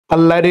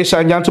Ladies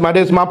and gentlemen,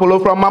 this is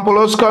Mampolo from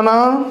Mampolo's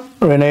Corner.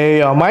 Renee,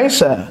 your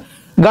mindset.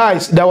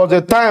 Guys, there was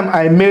a time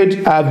I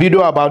made a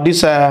video about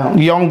this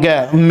young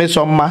girl,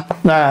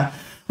 Mmesoma.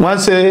 One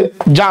say,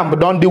 Jamb,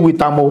 don't deal with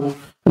them.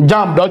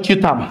 Jamb, don't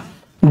cheat them.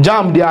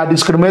 Jamb, they are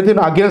discriminating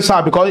against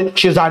her because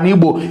she's an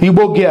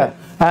Igbo girl.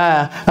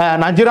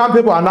 Nigerian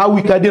people are now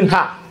wicked in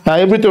her.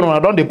 Everything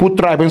on her, they put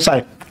tribe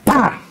inside.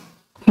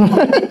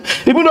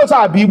 Even though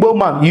I be Igbo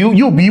man,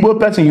 you be Igbo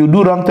person, you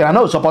do wrong thing. I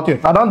don't support you.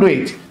 I don't do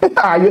it.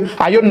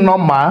 Are you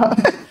normal?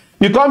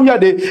 You come here,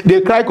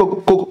 they cry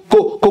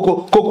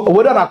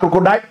whether a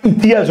crocodile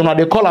tears or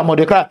they call them or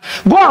they cry.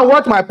 Go and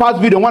watch my past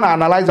video when I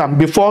analyze them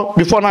before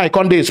now I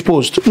can't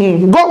exposed.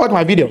 Go watch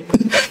my video.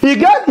 You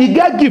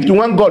get gift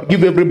when God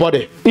give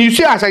everybody. You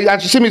see, as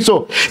you see me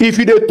so. If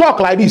you they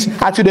talk like this,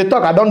 as you they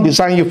talk, I don't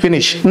design you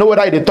finish. Know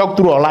whether they talk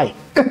true or lie.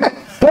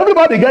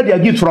 Everybody get their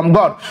gifts from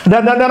God.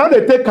 Then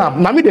they take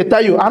them. Now me they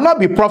tell you, I'll not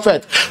be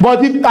prophet.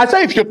 But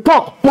if you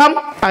talk,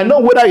 I know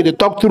whether they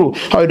talk true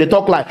or they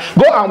talk lie.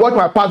 Go and watch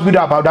my past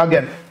video about that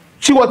girl.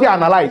 See what they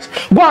analyze.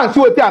 Go and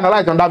see what they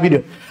analyze on that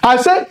video. I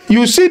said,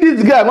 you see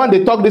this girl when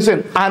they talk this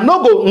thing. I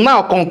no go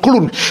now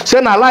conclude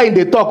saying a lie in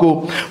the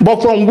talk.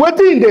 But from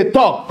waiting in the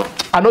talk,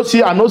 I know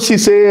see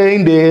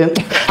saying the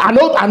I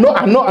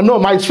know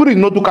my spirit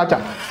not to catch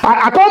her.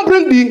 I can't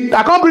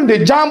bring the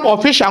Jamb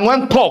official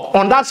when talk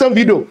on that same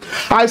video.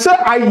 I said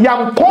I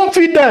am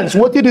confident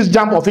what this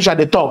Jamb official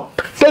they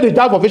talk. Say the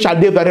Jamb official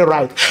they very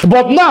right.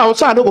 But now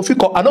so I don't go feel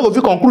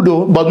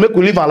conclude but make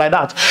we live like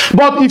that.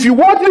 But if you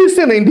watch this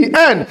thing in the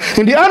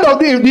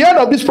end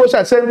of this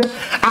process, say,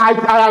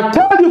 I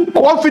tell you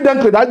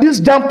confidently that this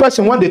Jamb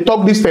person when they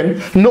talk this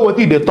thing know what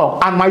they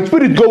talk, and my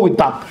spirit go with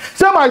that.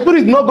 Say my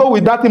spirit not go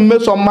with that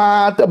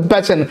Mmesoma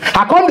person.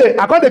 I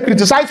can't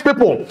criticize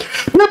people.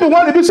 People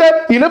want to say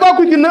you never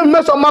quick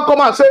Mmesoma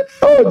come and say,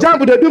 oh Jamb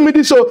they do me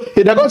this, so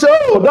they gonna say,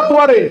 oh don't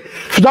worry.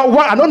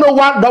 I don't know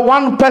that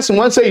one person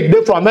when say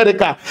they from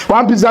America.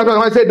 One business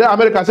when say that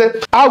America say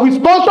I will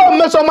sponsor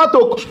Mmesoma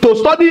to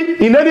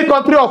study in any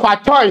country of her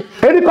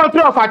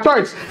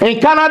choice, in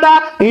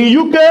Canada, in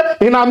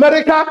UK, in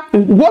America.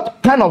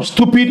 What kind of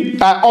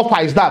stupid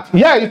offer is that?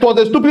 Yeah, it was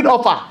a stupid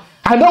offer.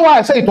 I know why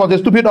I say it was a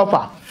stupid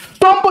offer.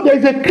 There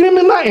is a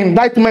criminal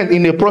indictment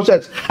in the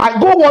process. I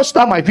go watch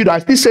that my video. I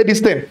still say this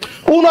thing.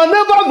 Una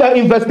never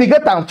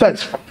investigate them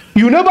first.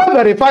 You never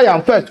verify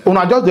them first.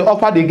 Una just they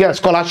offer the girl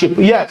scholarship.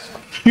 Yes.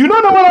 You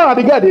don't know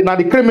whether the girl is not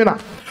the criminal.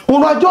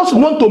 Una just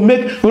want to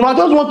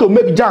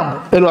make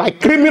Jamb like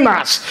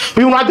criminals.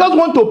 Una just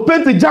want to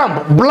paint the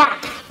Jamb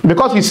black.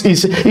 Because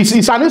it's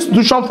an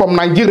institution from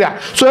Nigeria.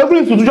 So every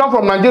institution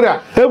from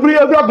Nigeria, every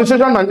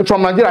organization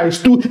from Nigeria is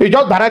just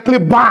directly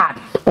bad.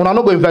 When I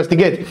not go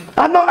investigate.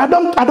 I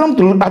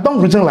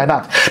don't reason like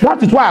that.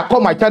 That is why I call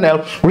my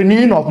channel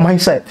Renewing of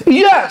Mindset.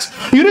 Yes,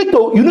 you need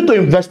to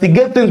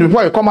investigate things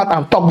before you come out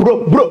and talk,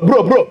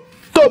 bro.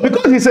 So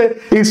because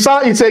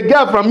it's a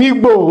girl from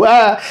Igbo,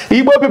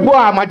 Igbo people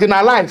are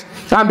marginalized,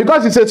 and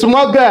because it's a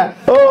small girl,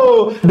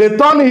 oh, they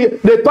turn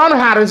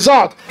her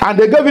result and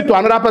they gave it to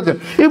another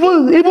person.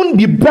 Even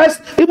the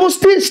best,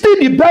 still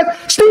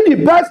the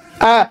best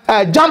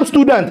Jamb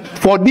student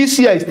for this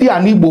year is still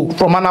an Igbo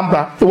from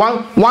Anambra.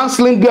 One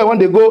slim girl when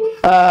they go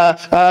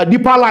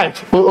deeper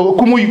life,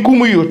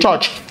 Kumuyu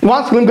church.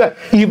 One slim girl.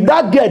 If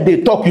that girl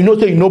they talk, you know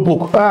say you know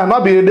book.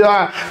 Not be they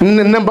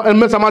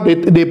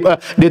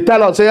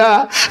tell us say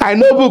I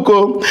know book.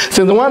 Oh.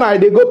 Since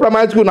when they go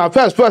primary school now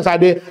first I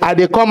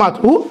they come out.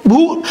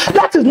 Who?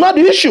 That is not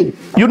the issue.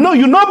 You know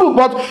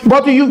book,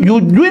 but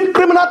you doing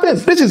criminal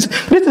things. This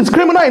is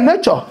criminal in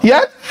nature.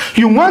 Yes.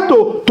 You want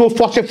to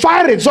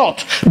falsify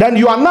results. Then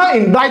you are now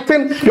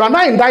indicting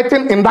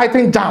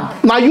Jamb.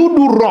 Now you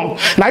do wrong.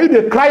 Now you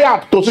they cry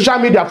out to social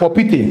media for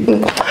pity.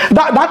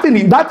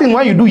 That thing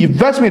when you do,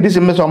 invest me this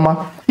in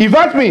Mmesoma.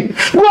 Invest me.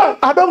 Well,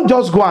 I don't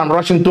just go and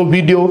rush into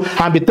video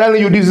and be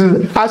telling you this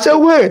is. I say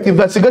wait,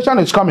 investigation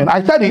is coming.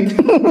 I said it.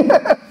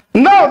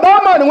 No,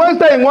 that man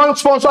Wednesday he won't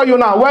sponsor you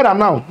now. Where am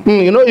now?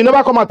 You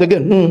never come out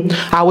again.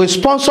 I will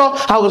sponsor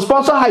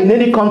her in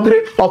any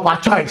country of her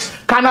choice.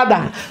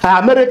 Canada,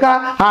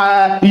 America,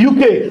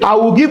 UK. I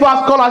will give her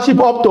scholarship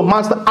up to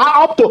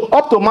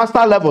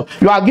master level.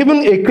 You are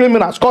giving a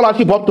criminal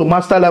scholarship up to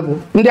master level.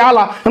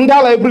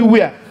 Ndala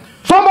everywhere.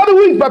 Somebody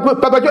who is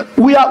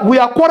we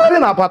are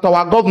quarreling about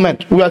our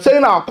government. We are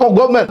saying our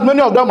government, many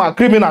of them are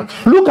criminals.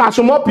 Look at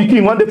some more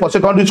picking one day for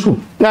secondary school.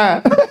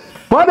 Yeah.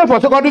 One day for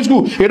secondary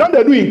school, you don't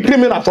do in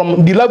criminal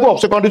from the level of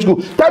secondary school.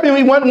 Tell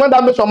me when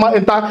that Mmesoma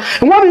enter,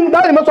 when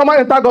that Mmesoma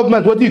enter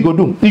government, what you go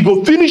do? You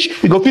go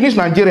finish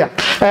Nigeria.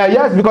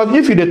 Yes, because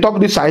if you talk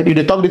this side,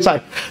 you talk this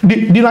side.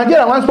 The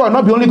Nigerian one sport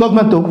not the only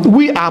government though.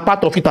 We are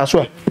part of it as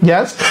well.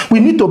 Yes, we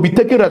need to be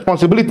taking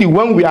responsibility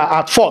when we are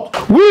at fault.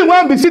 We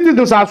when the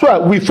citizens as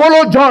well, we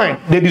follow join.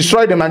 They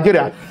destroy the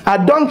Nigeria. I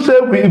don't say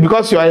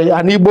because you are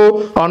an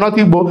Igbo or not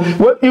Igbo.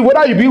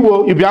 Whether you be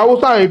Igbo, if you are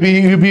Hausa,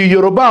 you be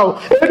Yoruba,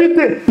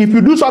 anything. If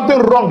you do something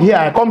wrong here,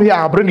 I come here,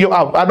 I'll bring you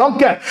out. I don't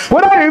care.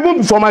 Whether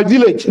even from my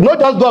village, not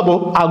just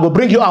double, I'll go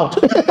bring you out.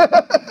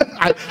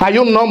 Are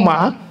you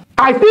normal?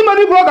 I see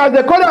many bloggers,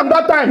 they call them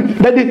that time,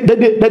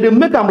 they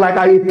make them like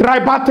a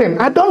tribal thing.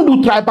 I don't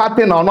do tribal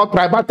thing or not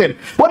tribal thing.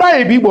 Whether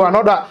a people or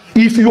another,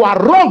 if you are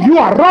wrong, you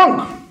are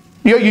wrong.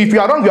 If you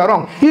are wrong, you are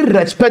wrong.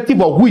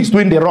 Irrespective of who is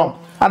doing the wrong.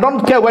 I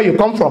don't care where you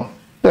come from.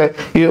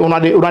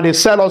 When they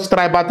sell us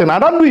tribal thing, I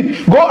don't do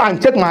it. Go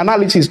and check my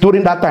analysis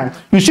during that time.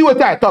 You see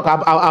what I talk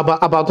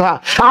about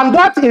her. And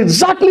that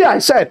exactly I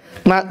said.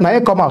 Now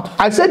you come out.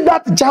 I said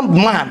that Jamb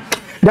man.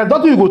 There's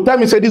nothing you go tell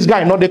me, say this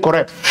guy is not the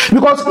correct.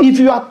 Because if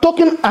you are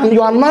talking and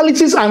your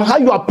analysis and how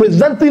you are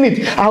presenting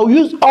it, I'll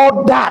use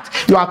all that.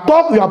 Your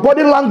talk, your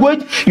body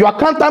language, your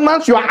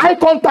countenance, your eye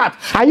contact.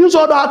 I use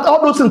all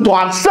those things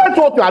to assess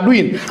what you are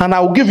doing, and I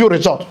will give you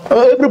result.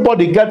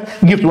 Everybody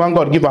give to one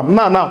God, give them.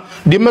 Now,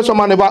 the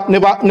Mmesoma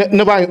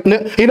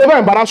never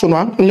embarrass you,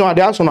 no,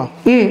 the answer now.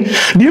 The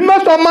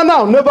Mmesoma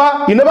now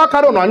never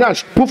carry on your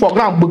put for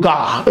ground,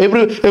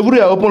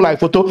 every open like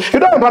photo. You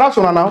don't embarrass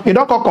you now, you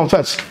don't call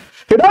confess.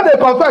 You don't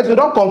confess, you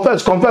don't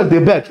confess, they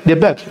beg. You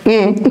don't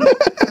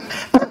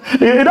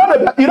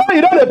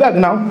beg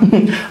now.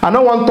 I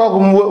don't want to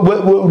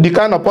talk the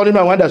kind of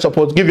punishment when they're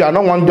supposed to give you. I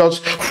don't want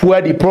just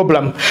fuel the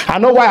problem. I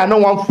know why I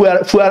don't want fuel.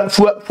 If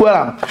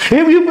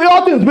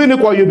all things being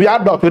equal, you'll be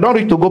adult. You don't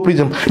need to go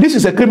prison. This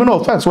is a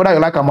criminal offense, whether you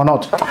like them or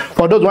not.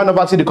 For those who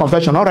never see the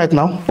confession, all right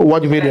now,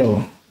 watch the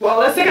video. Well,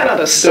 let's take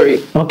another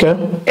story. Okay.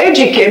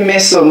 Ejike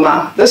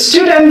Mmesoma, the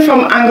student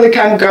from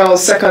Anglican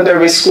Girls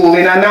Secondary School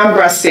in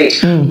Anambra State,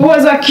 who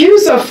was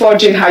accused of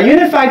forging her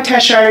Unified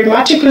Tertiary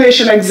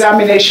Matriculation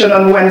Examination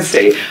on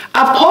Wednesday,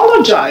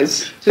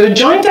 apologized to the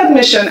Joint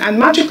Admission and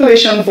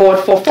Matriculation Board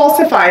for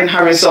falsifying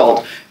her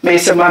result.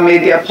 Mmesoma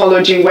made the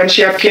apology when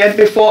she appeared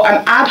before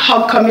an ad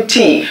hoc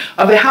committee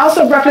of the House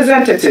of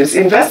Representatives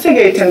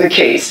investigating the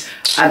case.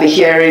 At the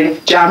hearing,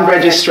 JAMB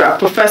Registrar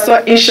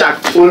Professor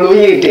Ishak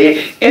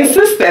Oloyede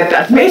insisted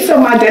that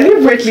Mmesoma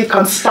deliberately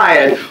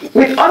conspired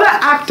with other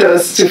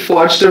actors to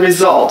forge the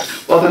result.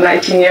 Well, the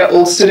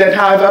 19-year-old student,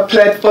 however,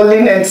 pled for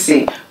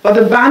leniency for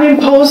the ban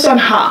imposed on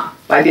her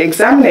by the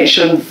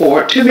examination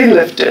board to be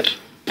lifted.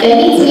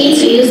 Permit me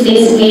to use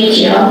this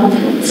medium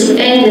to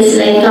pen this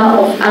letter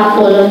of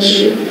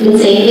apology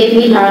with a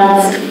heavy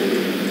heart.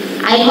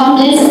 I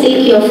humbly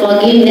seek your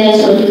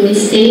forgiveness for the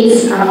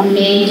mistakes I've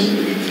made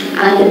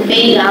and the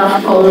pain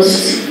I've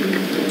caused.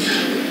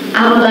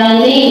 I'm by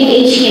name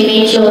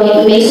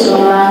Mmesoma,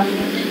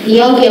 the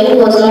young girl who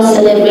was not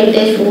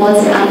celebrated for what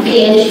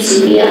appeared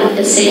to be an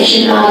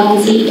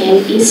exceptionality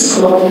in this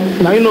club.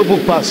 Now you know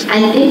book pass.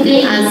 I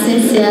deeply and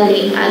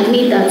sincerely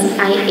admit that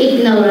I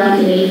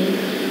ignorantly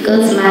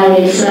got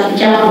married from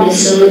JAMB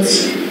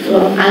results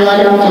from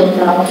another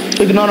portal.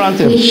 Ignorant.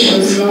 Which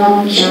was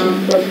not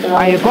JAMB portal.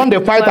 And you come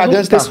fight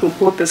against this will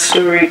put the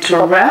story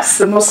to rest.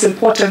 The most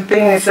important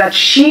thing is that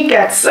she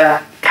gets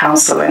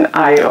counseling,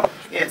 Ayo.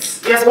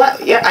 Yes, well,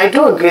 yeah, I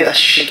do agree that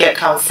she should get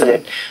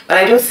counseling, but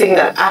I do think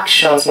that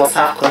actions must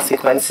have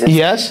consequences.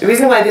 Yes. The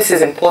reason why this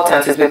is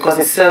important is because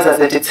it serves as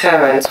a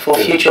deterrent for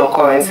future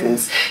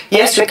occurrences.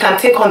 Yes, we can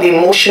take on the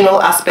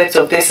emotional aspect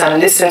of this and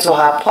listen to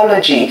her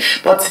apology,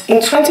 but in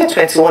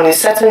 2021, a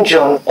certain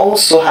John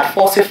also had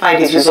falsified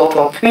his result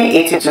from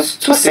 380 to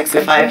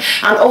 265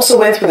 and also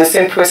went through the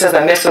same process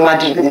that Mmesoma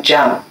did with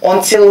JAMB.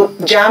 Until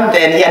JAMB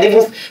then, he had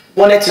even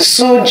wanted to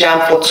sue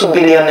JAMB for 2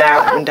 billion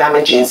naira in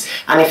damages,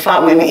 and in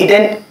fact, it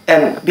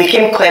then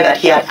became clear that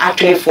he had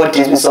actually forged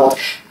his result.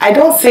 I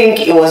don't think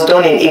it was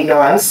done in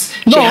ignorance.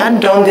 No. She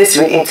had done this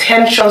with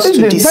intentions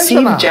to deceive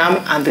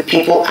JAMB and the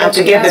people and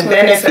to get the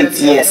benefits,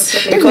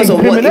 yes, because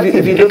of what,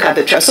 if you look at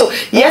the track. So,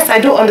 yes, I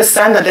do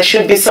understand that there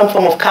should be some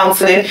form of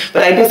counseling,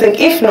 but I do think,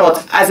 if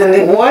not, as in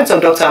the words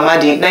of Dr.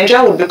 Amadi,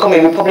 Nigeria would become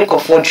a republic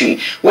of forgery,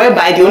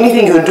 whereby the only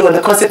thing you do and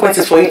the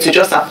consequences for you to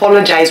just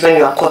apologize when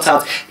you are caught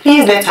out.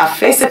 Please let her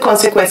face the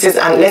consequences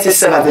and let it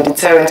serve as a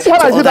deterrent.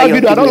 What I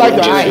don't like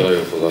the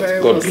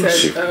eye. God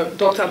bless you.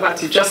 Dr.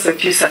 Abati, just a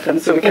few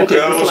seconds so we can take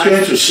this. I was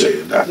going to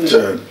say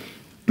that,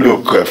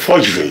 look,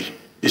 forgery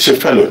is a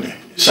felony.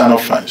 It's an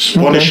offense,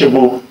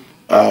 punishable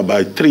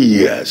by 3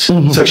 years.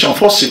 Section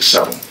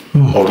 467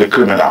 of the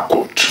Criminal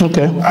Code.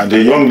 And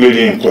the young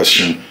lady in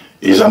question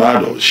is an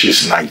adult.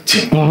 She's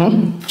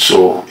 19.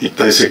 So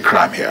there's a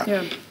crime here.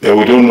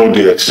 We don't know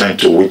the extent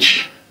to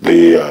which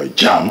the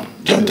JAMB,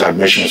 Joint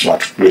Admissions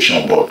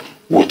Matriculation Board,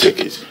 will take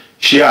it.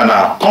 She and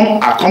her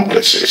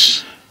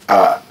accomplices,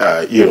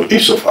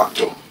 ipso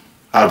facto,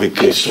 have a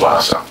case to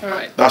answer.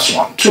 Right. That's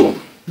one. Two,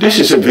 this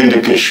is a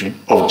vindication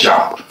of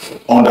JAMB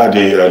under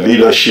the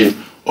leadership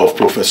of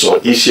Professor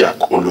Ishak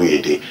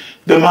Oloyede.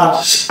 The man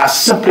has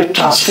simply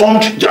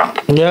transformed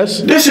JAMB.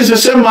 Yes. This is the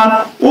same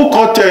man who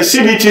caught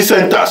CBT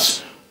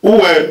centers who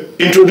were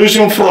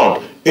introducing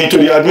fraud into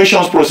the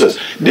admissions process.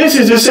 This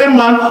is the same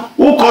man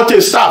who caught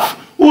a staff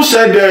who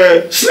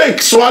said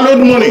snake swallowed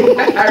money.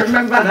 I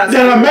remember that.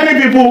 There are many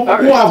people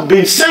who have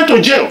been sent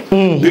to jail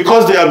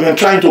because they have been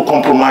trying to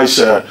compromise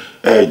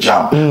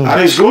JAMB.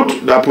 And it's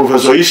good that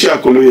Professor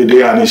Ishak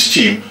Oloyede and his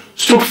team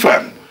stood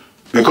firm.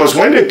 Because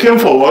when they came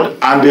forward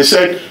and they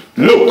said,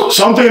 look,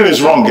 something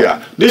is wrong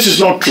here. This is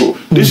not true.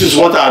 This is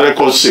what our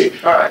records say.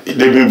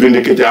 They've been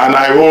vindicated. And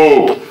I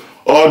hope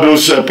all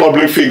those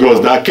public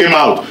figures that came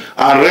out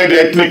and read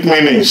ethnic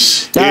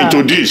meanings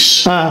into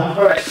this,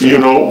 you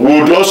know,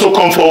 would also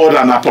come forward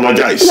and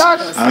apologize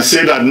and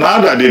say that now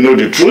that they know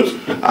the truth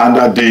and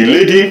that the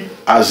lady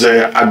has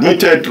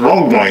admitted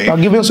wrongdoing,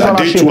 that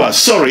they too are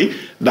sorry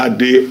that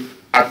they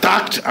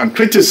attacked and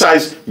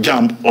criticized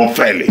Jamb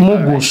unfairly.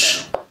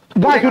 Mugus.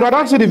 Guys, you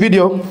don't see the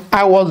video.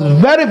 I was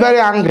very, very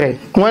angry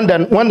when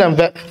them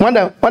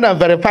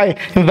verify,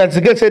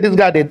 investigate, say this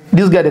guy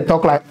they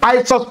talk like.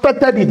 I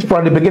suspected it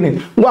from the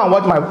beginning. Go and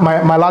watch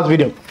my last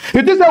video.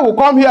 You think that we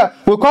come here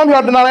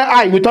ordinary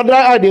eye, with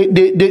ordinary eye,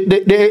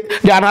 they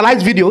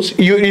analyze videos.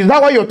 Is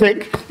that what you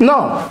think?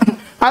 No.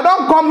 I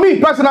don't come, me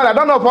personally, I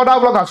don't know for other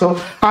vloggers, so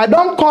I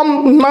don't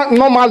come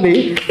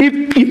normally.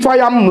 If I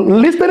am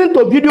listening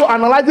to video,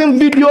 analyzing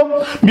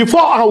video,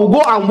 before I will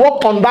go and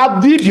work on that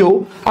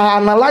video, I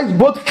analyze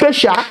both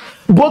facial,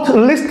 both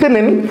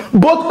listening,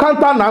 both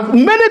countenance,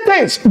 many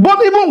things,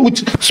 both even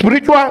with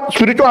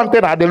spiritual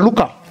antenna, they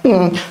look at.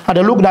 And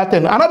they look that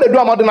thing. Another do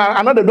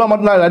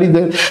like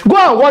this. Go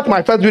and watch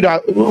my first video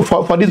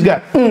for this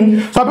guy.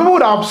 Some people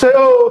would have said,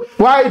 oh,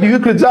 why do you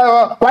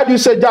criticize? Why do you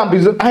say Jamb?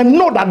 I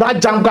know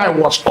that Jamb guy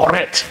was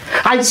correct.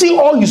 I see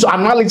all his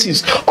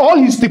analysis, all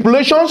his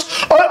stipulations,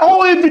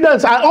 all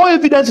evidence, and all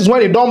evidences when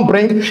they don't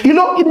bring. You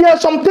know, there are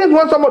some things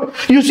when somebody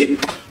you see,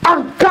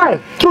 guy,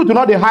 truth to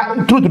not the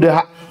heart, truth to the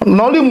heart.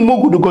 Not only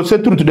Mogu to go say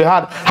truth to the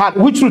heart,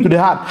 which truth to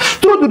the heart?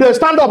 Truth to the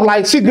stand up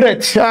like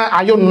cigarette.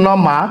 Are you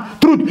normal?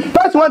 Truth.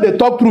 That's when they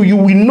talk through, you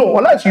will know,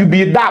 unless you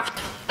be daft.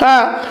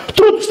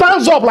 Truth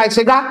stands up like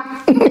cigar.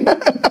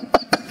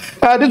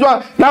 This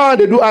one, now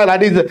they do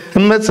like this.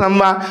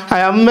 Mmesoma,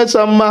 I am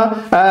Mmesoma,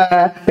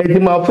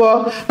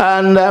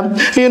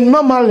 and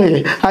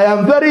normally I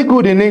am very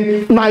good in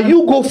it. Now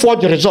you go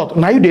forge result.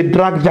 Now you they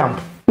drag Jamb.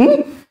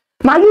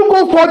 Now you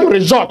go for the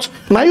result.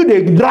 Now you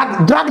they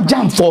drag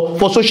Jamb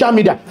for social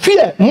media.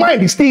 Fear,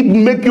 mind still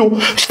make you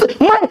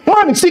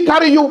mind still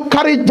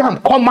carry Jamb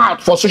come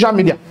out for social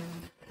media.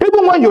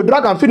 Even when you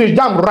drag and finish,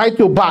 Jamb write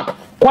you back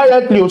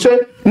quietly. You say,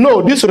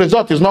 no, this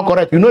result is not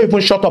correct. You don't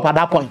even shut up at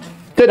that point.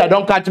 Say that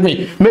don't catch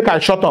me, make I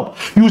shut up.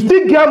 You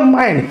still get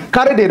mind,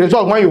 carry the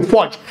result when you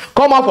forge.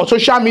 Come out for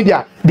social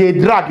media, they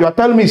drag. You are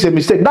telling me it's a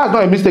mistake. That's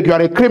not a mistake. You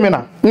are a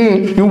criminal.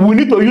 You will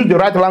need to use the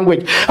right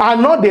language.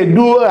 And not they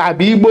do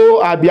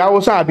Abibo,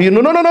 Abiaosa, Abi.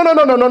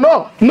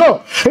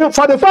 No.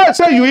 For the fact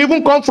say you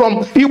even come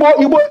from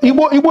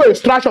Igbo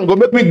extraction, go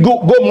make me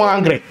go more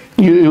angry.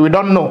 You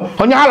don't know.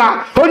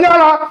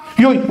 Onyala,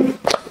 you.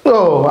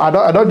 Oh, I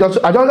don't just,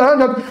 and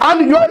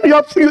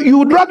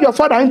you drag your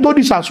father into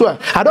this as well.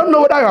 I don't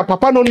know whether your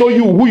papa don't know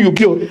you, who you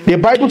kill. The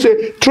Bible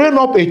says, train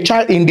up a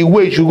child in the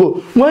way you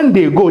go. When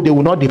they go, they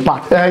will not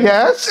depart.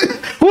 Yes.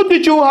 Who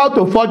teach you how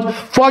to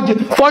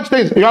forge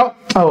things? Yeah.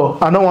 Oh,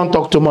 I don't want to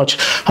talk too much.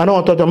 I don't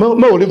want to talk too much.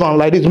 May live on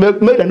like this. May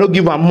they not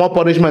give them more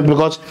punishment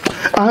because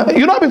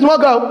you know, if it's small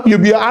girl, you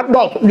be an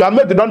adult. You are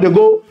made to don't they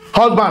go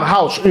husband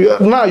house.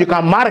 Now you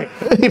can marry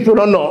if you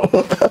don't know.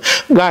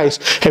 Guys,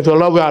 if you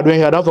love what I'm doing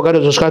here, don't forget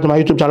to subscribe to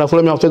my YouTube channel.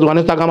 Follow me on Facebook and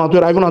Instagram and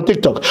Twitter, even on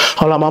TikTok.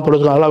 All I'm on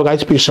political. I love you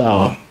guys. Peace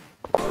out.